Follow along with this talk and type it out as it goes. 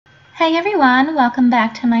Hey everyone, welcome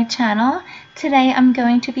back to my channel. Today I'm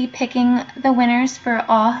going to be picking the winners for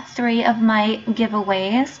all three of my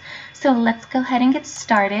giveaways. So let's go ahead and get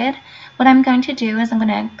started. What I'm going to do is I'm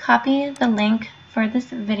going to copy the link for this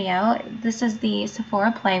video. This is the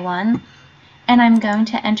Sephora Play one. And I'm going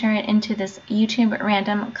to enter it into this YouTube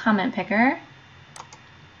random comment picker.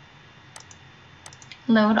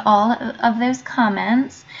 Load all of those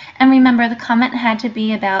comments, and remember the comment had to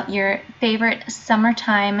be about your favorite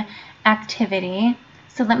summertime activity.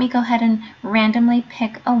 So let me go ahead and randomly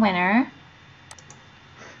pick a winner.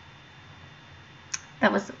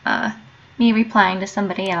 That was me replying to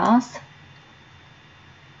somebody else.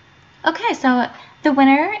 Okay, so the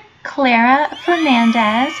winner, Clara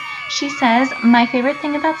Fernandez, she says, my favorite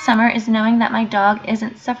thing about summer is knowing that my dog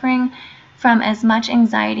isn't suffering from as much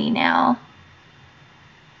anxiety now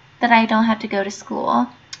that I don't have to go to school.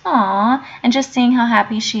 Aww, and just seeing how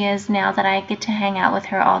happy she is now that I get to hang out with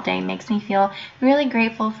her all day makes me feel really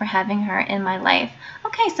grateful for having her in my life.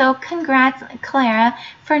 Okay, so congrats, Clara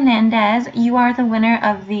Fernandez. You are the winner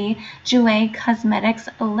of the Jouer Cosmetics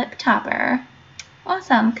Lip Topper.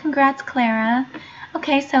 Awesome, congrats, Clara.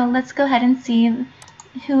 Okay, so let's go ahead and see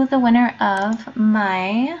who the winner of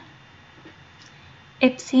my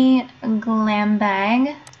Ipsy Glam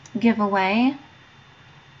Bag giveaway.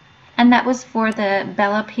 And that was for the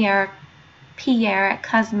Bella Pierre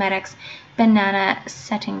Cosmetics Banana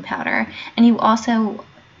Setting Powder. And you also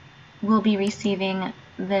will be receiving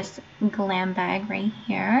this glam bag right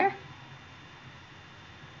here.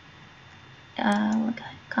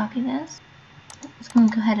 Copy this. So I'm going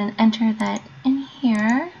to go ahead and enter that in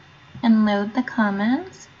here and load the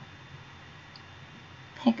comments.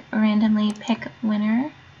 Randomly pick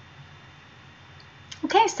winner.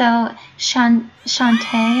 Okay, so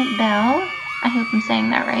Shantae Bell, I hope I'm saying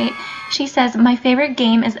that right. She says, my favorite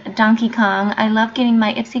game is Donkey Kong. I love getting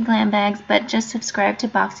my Ipsy glam bags, but just subscribe to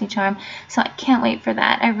Boxycharm, so I can't wait for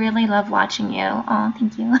that. I really love watching you. Oh,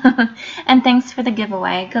 thank you. And thanks for the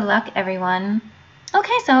giveaway. Good luck, everyone.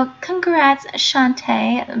 Okay, so congrats,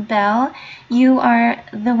 Shantae Bell. You are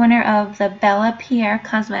the winner of the Bella Pierre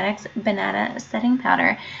Cosmetics Banana Setting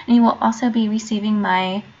Powder, and you will also be receiving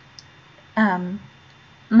my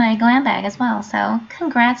my glam bag as well. So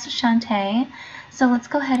congrats, Shantae. So let's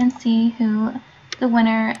go ahead and see who the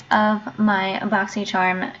winner of my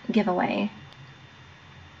Boxycharm giveaway.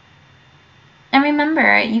 And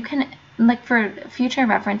remember, you can, like for future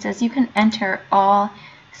references, you can enter all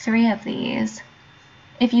three of these.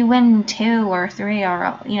 If you win 2 or 3 or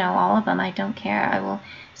all of them, I don't care. I will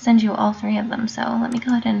send you all 3 of them. So let me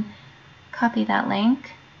go ahead and copy that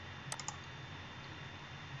link.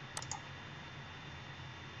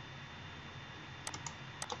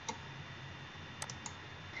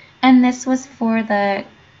 And this was for the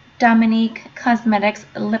Dominique Cosmetics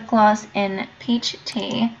Lip Gloss in Peach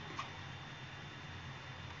Tea.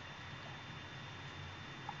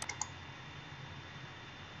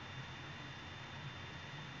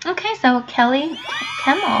 Okay, so Kelly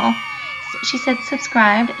Kemmel, she said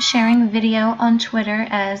subscribed, sharing video on Twitter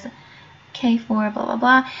as K4 blah blah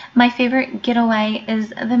blah. My favorite getaway is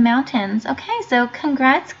the mountains. Okay, so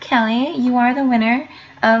congrats, Kelly. You are the winner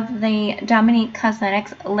of the Dominique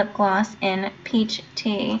Cosmetics Lip Gloss in Peach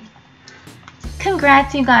Tea.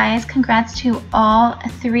 Congrats, you guys. Congrats to all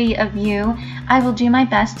 3 of you. I will do my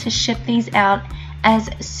best to ship these out as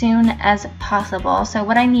soon as possible. So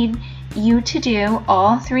what I need you to do,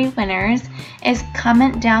 all 3 winners, is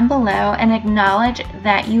comment down below and acknowledge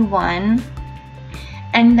that you won,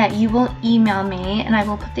 and that you will email me, and I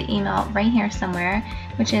will put the email right here somewhere,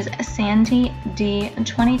 which is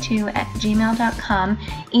sandeed22@gmail.com.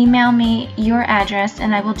 Email me your address,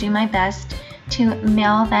 and I will do my best to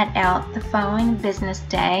mail that out the following business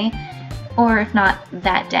day, or if not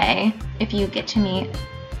that day, if you get to me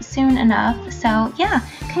soon enough. So yeah,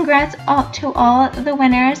 congrats to all the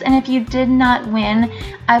winners, and if you did not win,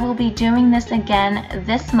 I will be doing this again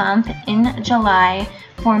this month in July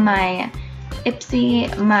for my Ipsy,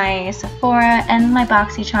 my Sephora, and my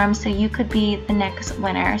Boxycharm, so you could be the next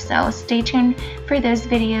winner. So stay tuned for those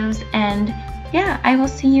videos, and yeah, I will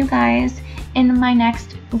see you guys in my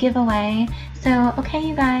next giveaway. So okay,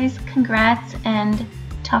 you guys, congrats, and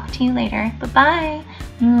talk to you later. Bye-bye.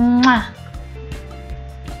 Mwah.